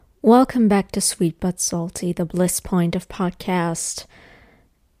Welcome back to Sweet But Salty, the bliss point of podcasts.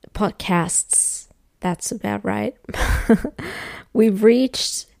 That's about right. We've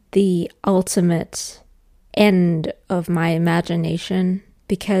reached the ultimate end of my imagination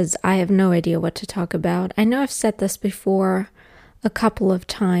because I have no idea what to talk about. I know I've said this before a couple of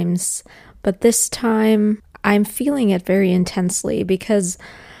times, but this time I'm feeling it very intensely because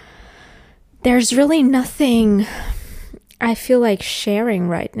there's really nothing I feel like sharing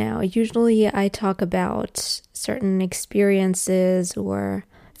right now. Usually I talk about certain experiences or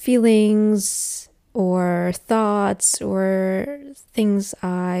feelings or thoughts or things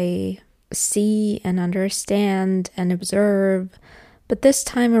I see and understand and observe. But this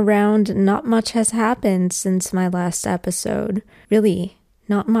time around, not much has happened since my last episode. Really,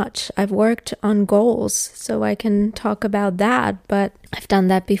 not much. I've worked on goals, so I can talk about that, but I've done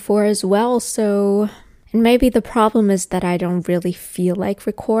that before as well, so... And maybe the problem is that I don't really feel like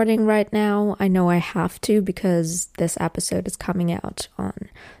recording right now. I know I have to because this episode is coming out on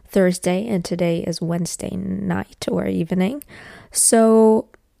Thursday and today is Wednesday night or evening. So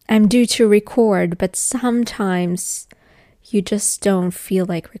I'm due to record, but sometimes you just don't feel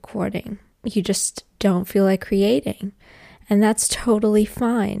like recording. You just don't feel like creating. And that's totally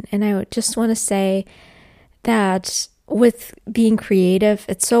fine. And I just want to say that with being creative,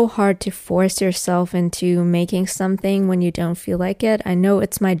 it's so hard to force yourself into making something when you don't feel like it. I know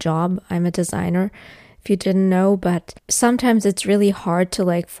it's my job. I'm a designer, if you didn't know, but sometimes it's really hard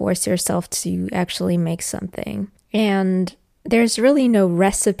to force yourself to actually make something. And there's really no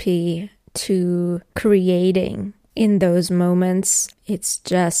recipe to creating in those moments. It's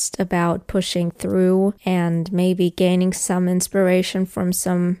just about pushing through and maybe gaining some inspiration from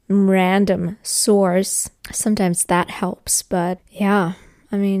some random source. Sometimes that helps, but yeah,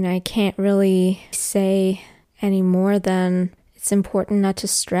 I can't really say any more than it's important not to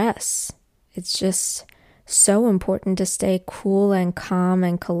stress. It's just so important to stay cool and calm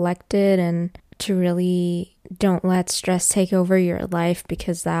and collected and to really don't let stress take over your life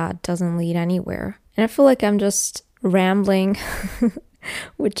because that doesn't lead anywhere. And I feel like I'm just rambling,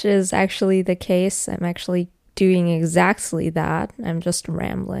 which is actually the case. I'm actually doing exactly that. I'm just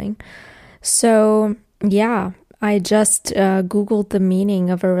rambling. So, yeah, I just Googled the meaning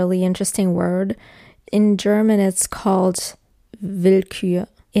of a really interesting word. In German, it's called Willkür.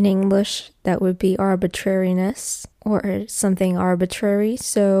 In English, that would be arbitrariness or something arbitrary.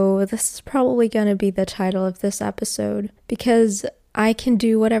 So this is probably going to be the title of this episode because I can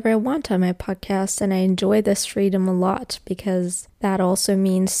do whatever I want on my podcast and I enjoy this freedom a lot because that also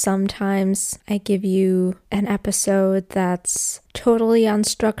means sometimes I give you an episode that's totally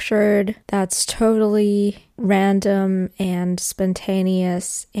unstructured, that's totally random and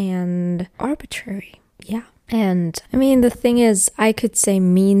spontaneous and arbitrary. Yeah. And the thing is, I could say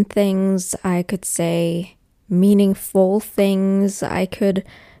mean things, I could say meaningful things, I could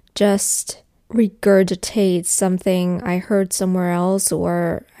just regurgitate something I heard somewhere else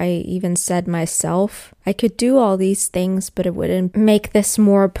or I even said myself. I could do all these things, but it wouldn't make this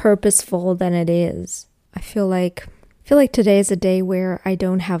more purposeful than it is. I feel like today is a day where I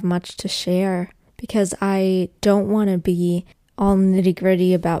don't have much to share because I don't want to be all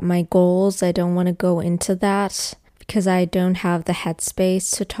nitty-gritty about my goals. I don't want to go into that because I don't have the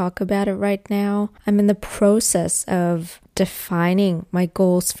headspace to talk about it right now. I'm in the process of defining my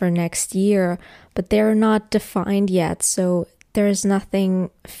goals for next year, but they're not defined yet, so there's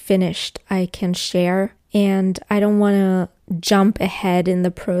nothing finished I can share. And I don't want to jump ahead in the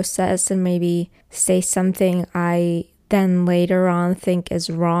process and maybe say something I then later on think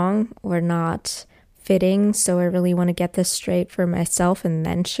is wrong or not fitting, so I really want to get this straight for myself and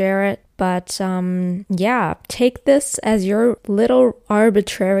then share it. But yeah, take this as your little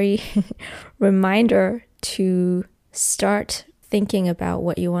arbitrary reminder to start thinking about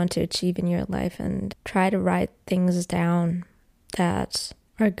what you want to achieve in your life and try to write things down that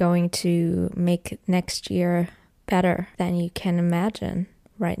are going to make next year better than you can imagine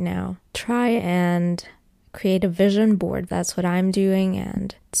right now. Try and create a vision board. That's what I'm doing,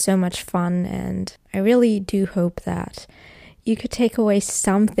 and it's so much fun, and I really do hope that you could take away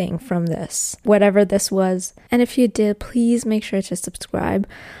something from this, whatever this was. And if you did, please make sure to subscribe.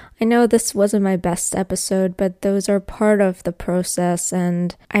 I know this wasn't my best episode, but those are part of the process,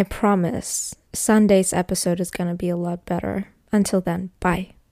 and I promise Sunday's episode is going to be a lot better. Until then, bye.